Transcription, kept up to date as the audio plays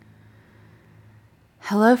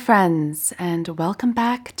Hello, friends, and welcome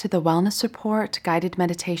back to the Wellness Report Guided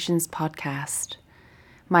Meditations podcast.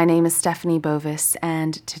 My name is Stephanie Bovis,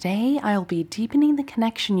 and today I'll be deepening the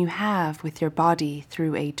connection you have with your body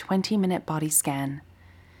through a 20-minute body scan.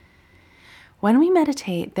 When we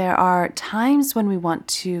meditate, there are times when we want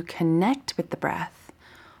to connect with the breath,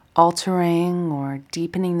 altering or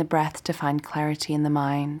deepening the breath to find clarity in the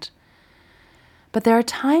mind. But there are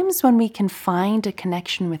times when we can find a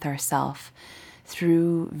connection with ourselves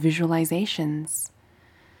through visualizations.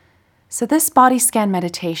 So this body scan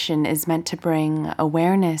meditation is meant to bring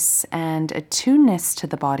awareness and attuneness to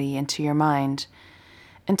the body into your mind,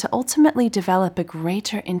 and to ultimately develop a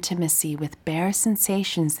greater intimacy with bare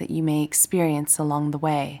sensations that you may experience along the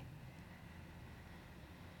way.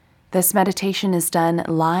 This meditation is done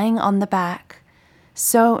lying on the back,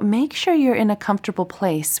 so make sure you're in a comfortable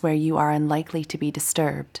place where you are unlikely to be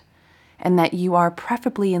disturbed, and that you are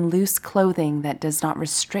preferably in loose clothing that does not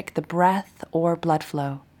restrict the breath or blood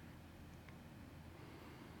flow.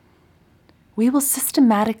 We will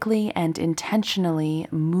systematically and intentionally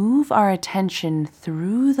move our attention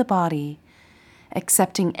through the body,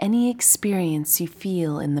 accepting any experience you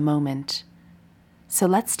feel in the moment. So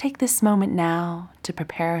let's take this moment now to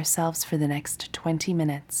prepare ourselves for the next 20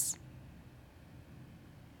 minutes.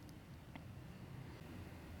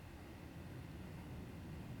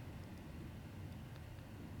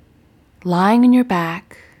 Lying on your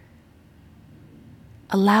back,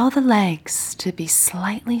 allow the legs to be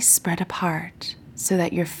slightly spread apart so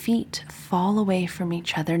that your feet fall away from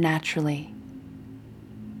each other naturally.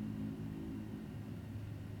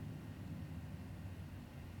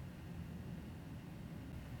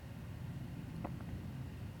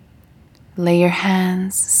 Lay your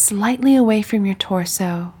hands slightly away from your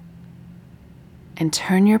torso and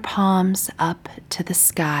turn your palms up to the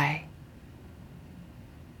sky.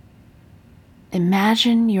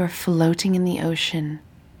 Imagine you're floating in the ocean,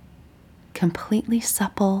 completely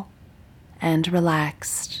supple and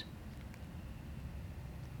relaxed.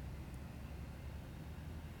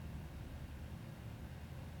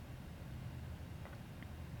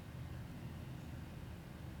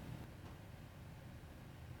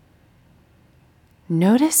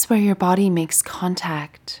 Notice where your body makes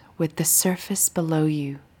contact with the surface below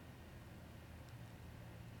you.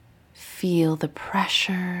 Feel the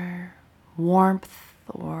pressure, warmth,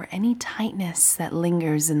 or any tightness that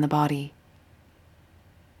lingers in the body.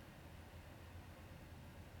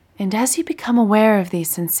 And as you become aware of these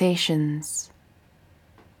sensations,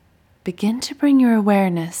 begin to bring your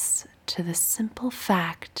awareness to the simple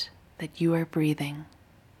fact that you are breathing.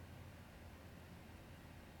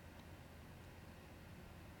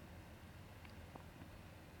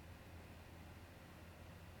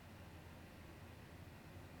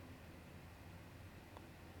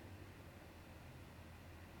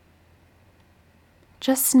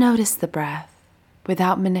 Just notice the breath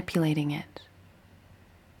without manipulating it.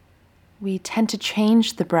 We tend to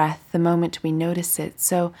change the breath the moment we notice it,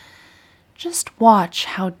 so just watch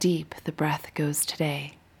how deep the breath goes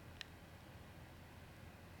today.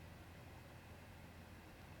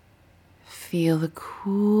 Feel the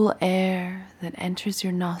cool air that enters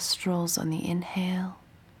your nostrils on the inhale,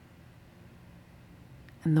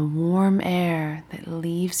 and the warm air that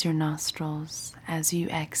leaves your nostrils as you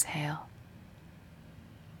exhale.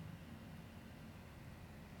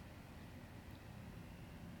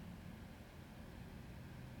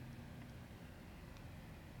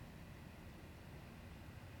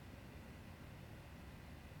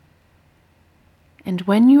 And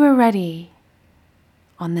when you are ready,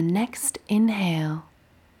 on the next inhale,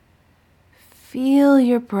 feel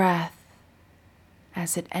your breath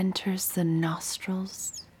as it enters the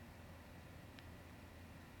nostrils,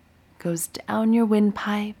 goes down your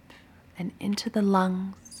windpipe and into the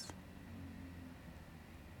lungs,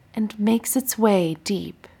 and makes its way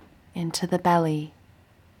deep into the belly.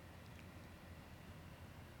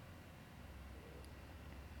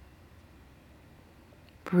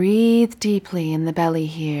 Breathe deeply in the belly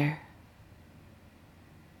here.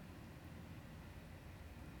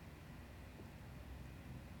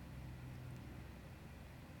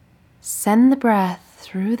 Send the breath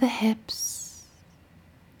through the hips,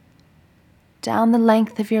 down the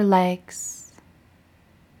length of your legs,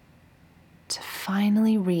 to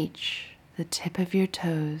finally reach the tip of your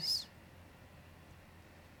toes.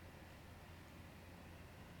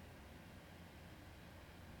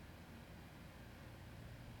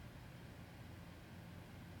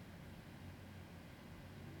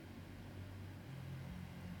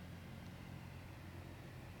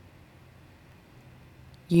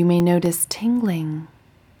 You may notice tingling,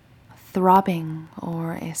 throbbing,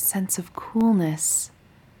 or a sense of coolness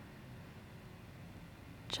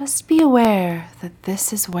Just be aware that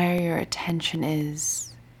this is where your attention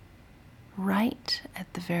is, right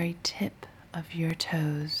at the very tip of your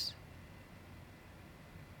toes.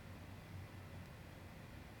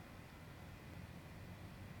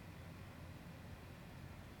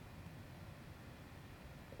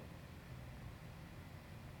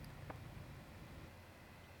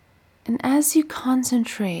 And as you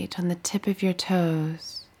concentrate on the tip of your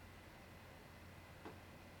toes,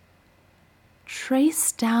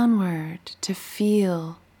 trace downward to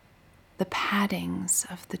feel the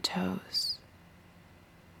paddings of the toes.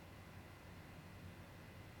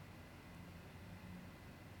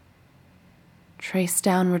 Trace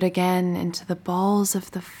downward again into the balls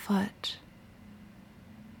of the foot,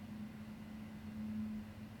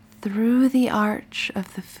 through the arch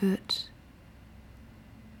of the foot,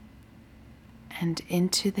 and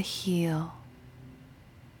into the heel.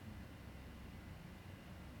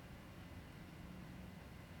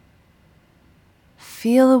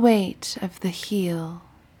 Feel the weight of the heel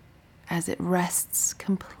as it rests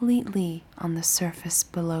completely on the surface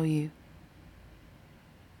below you.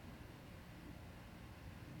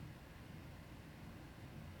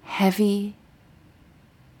 Heavy,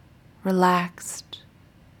 relaxed,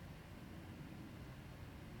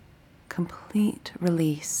 complete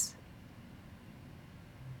release.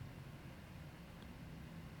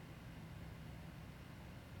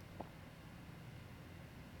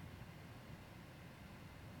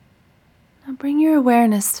 Now bring your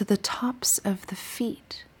awareness to the tops of the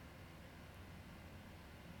feet.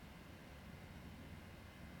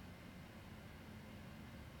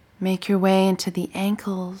 Make your way into the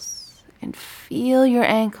ankles and feel your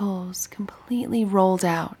ankles completely rolled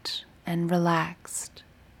out and relaxed.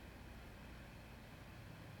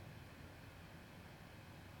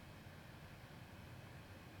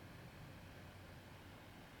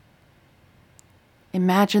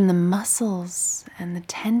 Imagine the muscles and the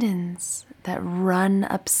tendons that run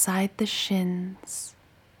upside the shins.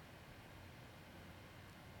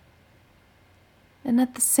 And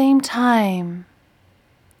at the same time,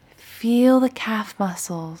 feel the calf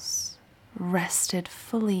muscles rested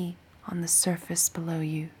fully on the surface below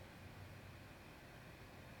you.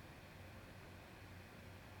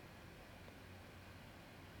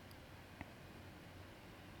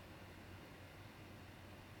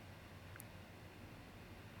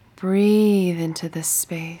 Breathe into this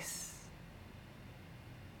space.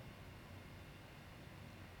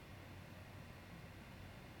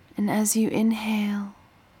 And as you inhale,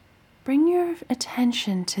 bring your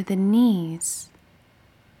attention to the knees.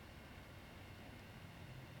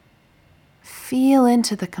 Feel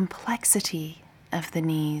into the complexity of the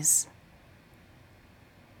knees.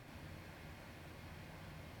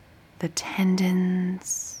 The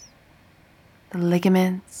tendons, the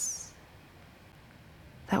ligaments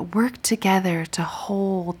that work together to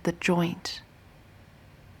hold the joint.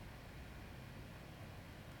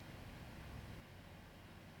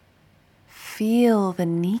 Feel the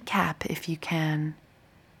kneecap if you can,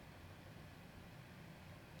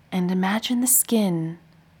 and imagine the skin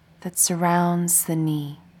that surrounds the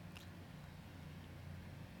knee.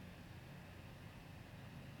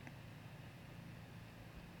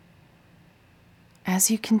 As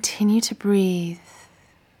you continue to breathe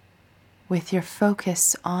with your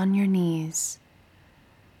focus on your knees,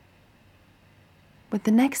 with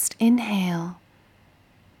the next inhale,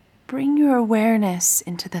 bring your awareness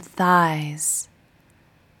into the thighs,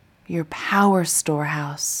 your power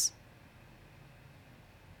storehouse.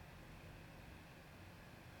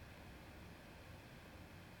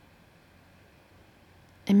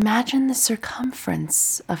 Imagine the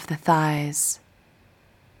circumference of the thighs.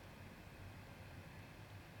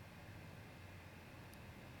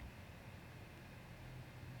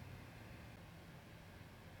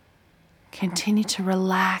 Continue to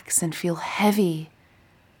relax and feel heavy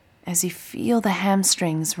as you feel the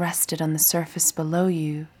hamstrings rested on the surface below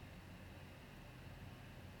you.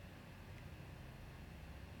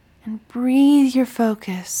 And breathe your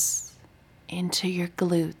focus into your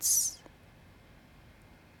glutes.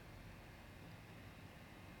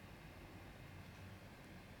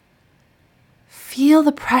 Feel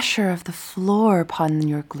the pressure of the floor upon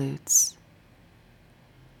your glutes.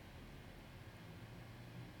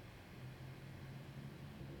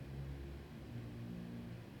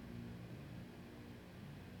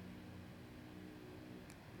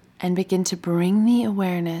 And begin to bring the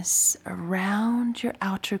awareness around your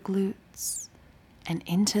outer glutes and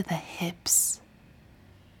into the hips.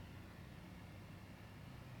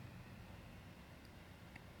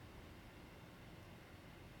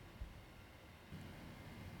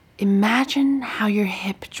 Imagine how your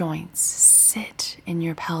hip joints sit in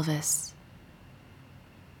your pelvis.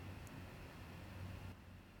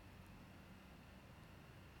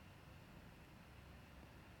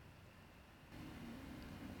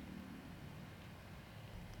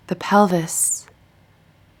 The pelvis,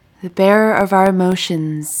 the bearer of our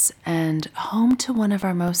emotions and home to one of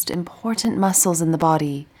our most important muscles in the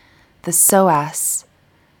body, the psoas,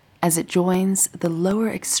 as it joins the lower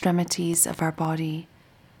extremities of our body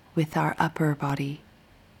with our upper body.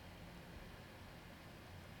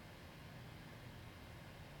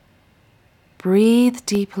 Breathe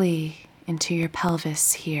deeply into your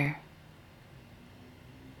pelvis here.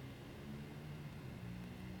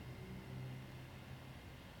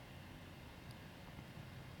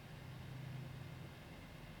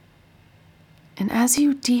 And as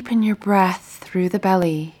you deepen your breath through the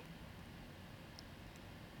belly,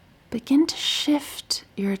 begin to shift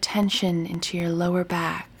your attention into your lower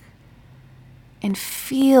back and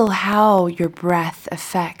feel how your breath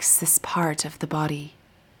affects this part of the body.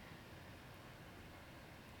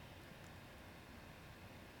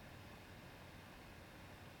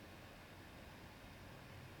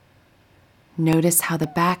 Notice how the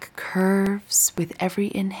back curves with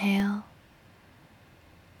every inhale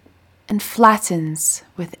and flattens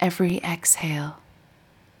with every exhale.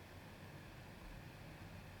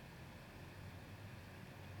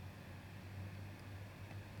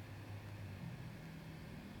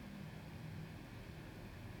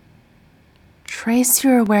 Trace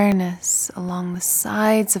your awareness along the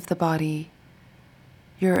sides of the body,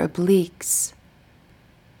 your obliques,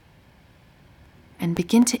 and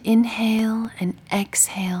begin to inhale and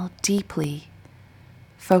exhale deeply,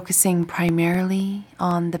 focusing primarily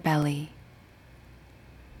on the belly.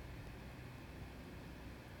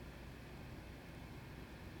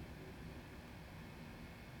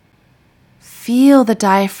 Feel the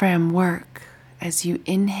diaphragm work as you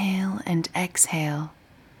inhale and exhale,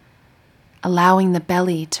 allowing the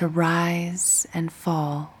belly to rise and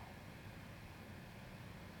fall.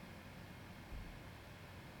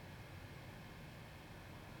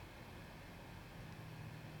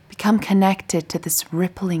 Become connected to this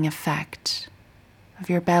rippling effect of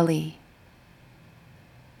your belly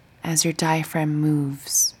as your diaphragm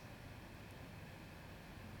moves.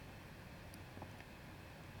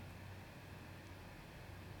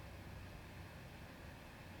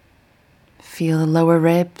 Feel the lower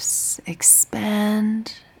ribs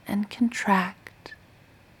expand and contract.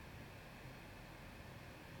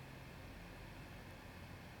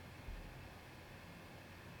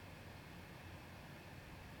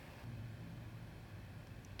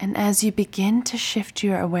 And as you begin to shift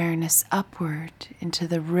your awareness upward into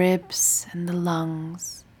the ribs and the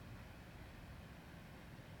lungs,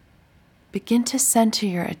 begin to center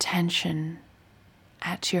your attention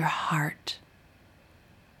at your heart,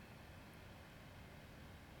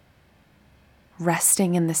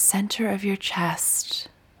 resting in the center of your chest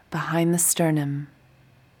behind the sternum.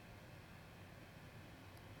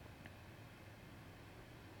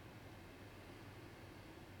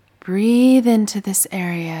 Breathe into this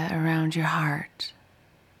area around your heart,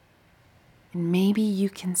 and maybe you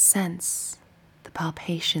can sense the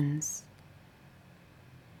palpitations.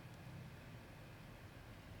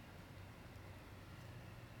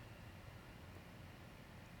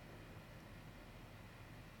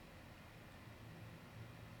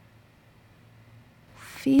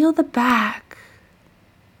 Feel the back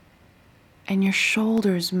and your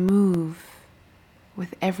shoulders move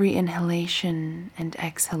with every inhalation and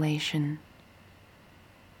exhalation.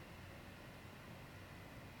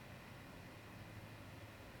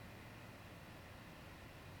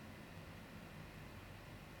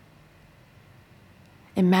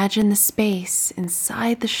 Imagine the space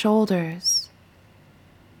inside the shoulders.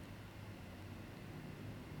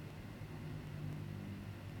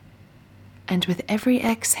 And with every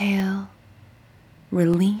exhale,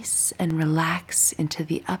 release and relax into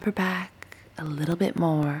the upper back a little bit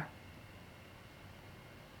more.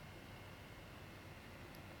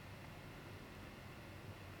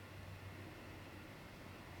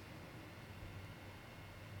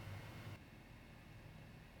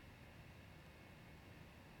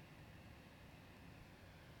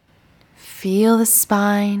 Feel the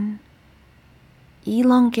spine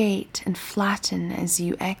elongate and flatten as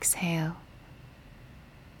you exhale,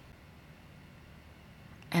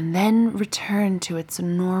 and then return to its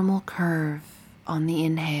normal curve on the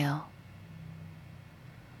inhale.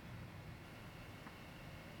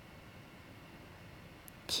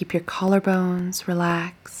 Keep your collarbones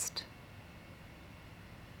relaxed.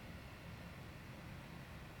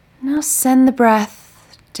 Now send the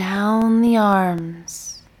breath down the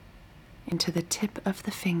arms into the tip of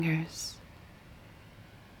the fingers.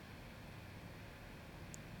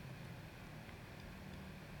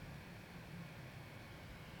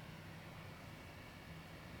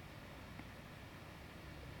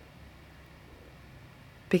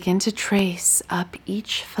 Begin to trace up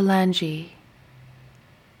each phalange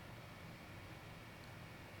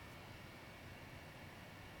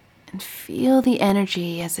and feel the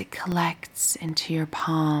energy as it collects into your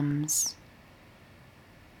palms.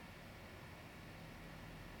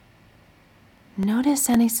 Notice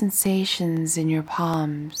any sensations in your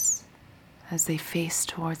palms as they face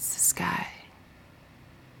towards the sky.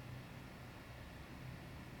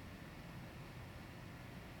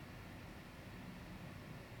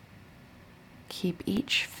 Keep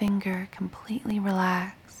each finger completely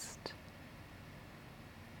relaxed.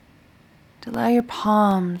 To allow your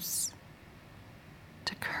palms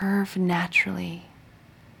to curve naturally.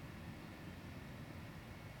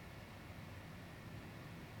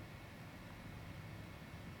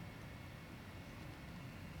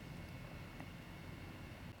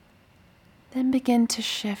 Then begin to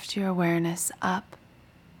shift your awareness up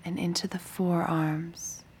and into the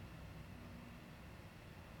forearms.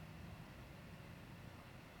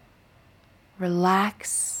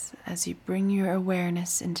 Relax as you bring your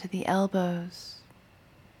awareness into the elbows.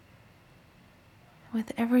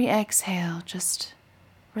 With every exhale, just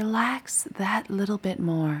relax that little bit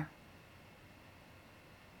more.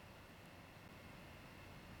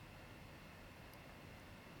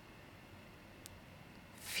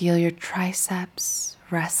 Feel your triceps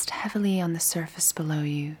rest heavily on the surface below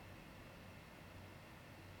you.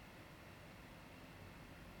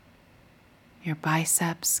 Your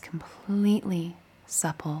biceps completely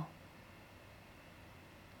supple.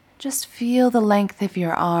 Just feel the length of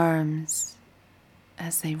your arms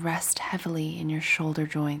as they rest heavily in your shoulder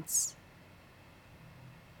joints.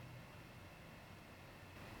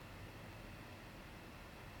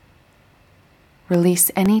 Release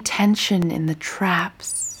any tension in the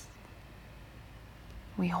traps.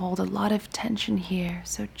 We hold a lot of tension here,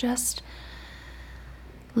 so just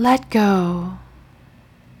let go.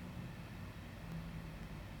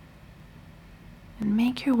 And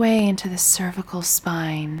make your way into the cervical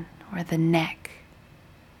spine or the neck.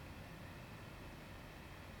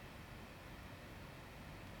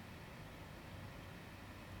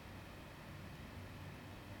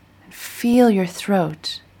 And feel your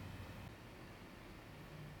throat.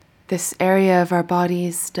 This area of our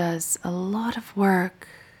bodies does a lot of work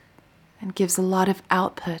and gives a lot of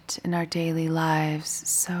output in our daily lives.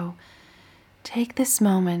 So take this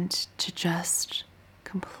moment to just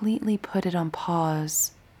completely put it on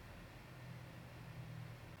pause.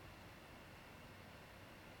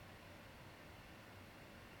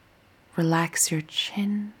 Relax your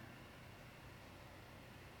chin.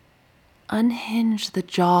 Unhinge the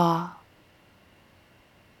jaw.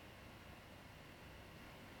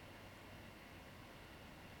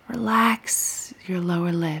 Relax your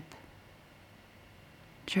lower lip,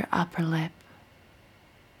 your upper lip.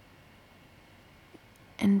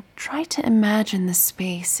 And try to imagine the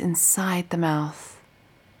space inside the mouth.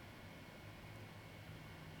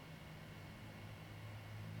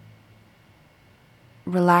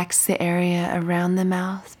 Relax the area around the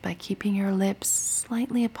mouth by keeping your lips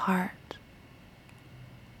slightly apart.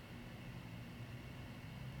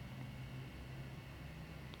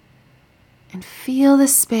 And feel the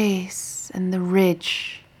space and the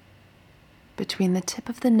ridge between the tip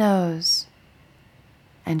of the nose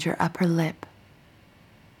and your upper lip.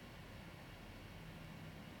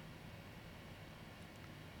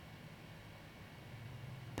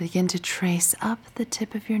 Begin to trace up the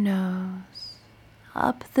tip of your nose,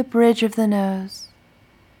 up the bridge of the nose,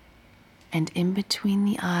 and in between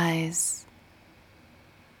the eyes,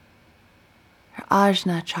 your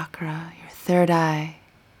Ajna chakra, your third eye.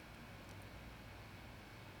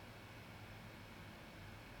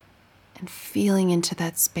 And feeling into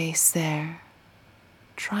that space there,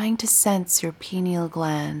 trying to sense your pineal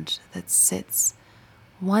gland that sits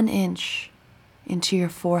 1 inch into your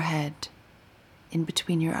forehead, in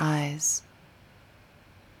between your eyes.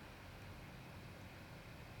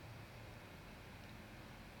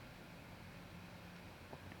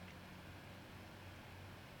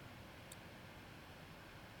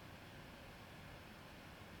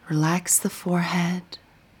 Relax the forehead.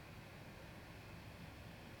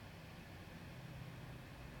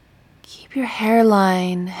 Keep your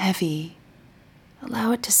hairline heavy.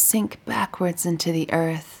 Allow it to sink backwards into the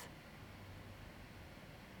earth.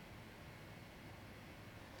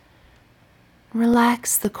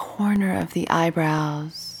 Relax the corner of the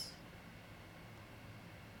eyebrows.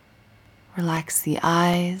 Relax the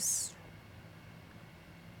eyes,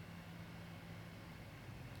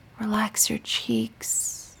 Relax your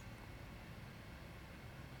cheeks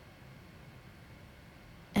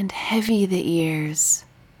and heavy the ears.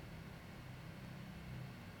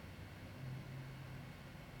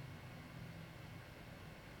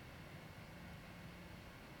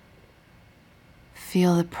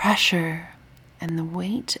 Feel the pressure and the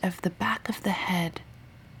weight of the back of the head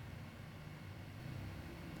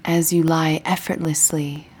as you lie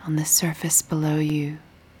effortlessly on the surface below you.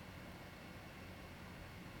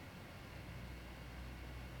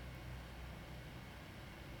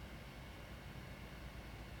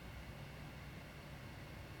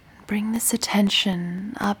 Bring this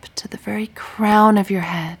attention up to the very crown of your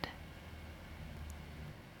head.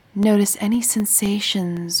 Notice any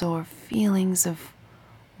sensations or feelings of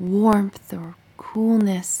warmth or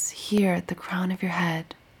coolness here at the crown of your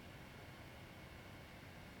head.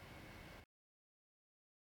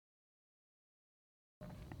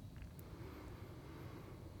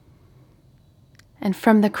 And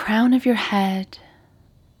from the crown of your head,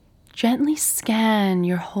 gently scan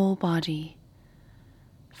your whole body,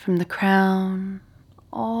 from the crown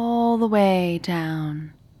all the way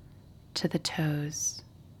down to the toes.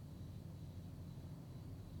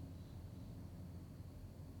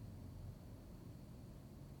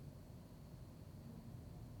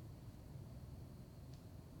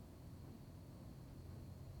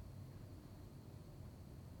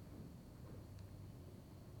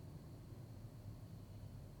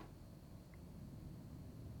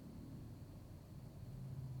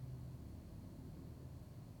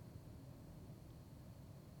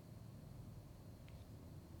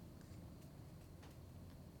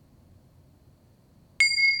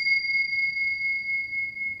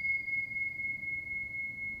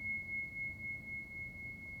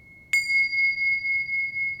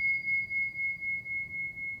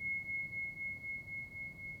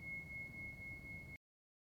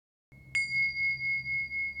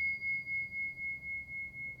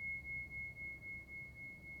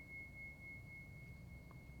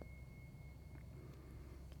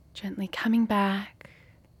 Gently coming back,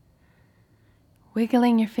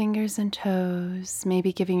 wiggling your fingers and toes,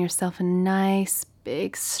 maybe giving yourself a nice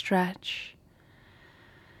big stretch.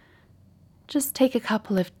 Just take a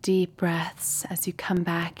couple of deep breaths as you come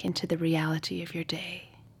back into the reality of your day.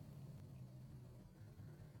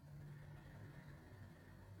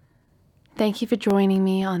 Thank you for joining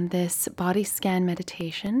me on this body scan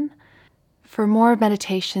meditation. For more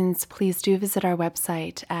meditations, please do visit our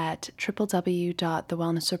website at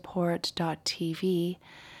www.thewellnessreport.tv.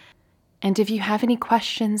 And if you have any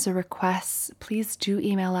questions or requests, please do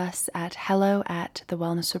email us at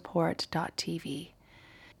hello@thewellnessreport.tv.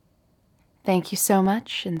 Thank you so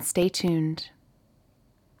much and stay tuned.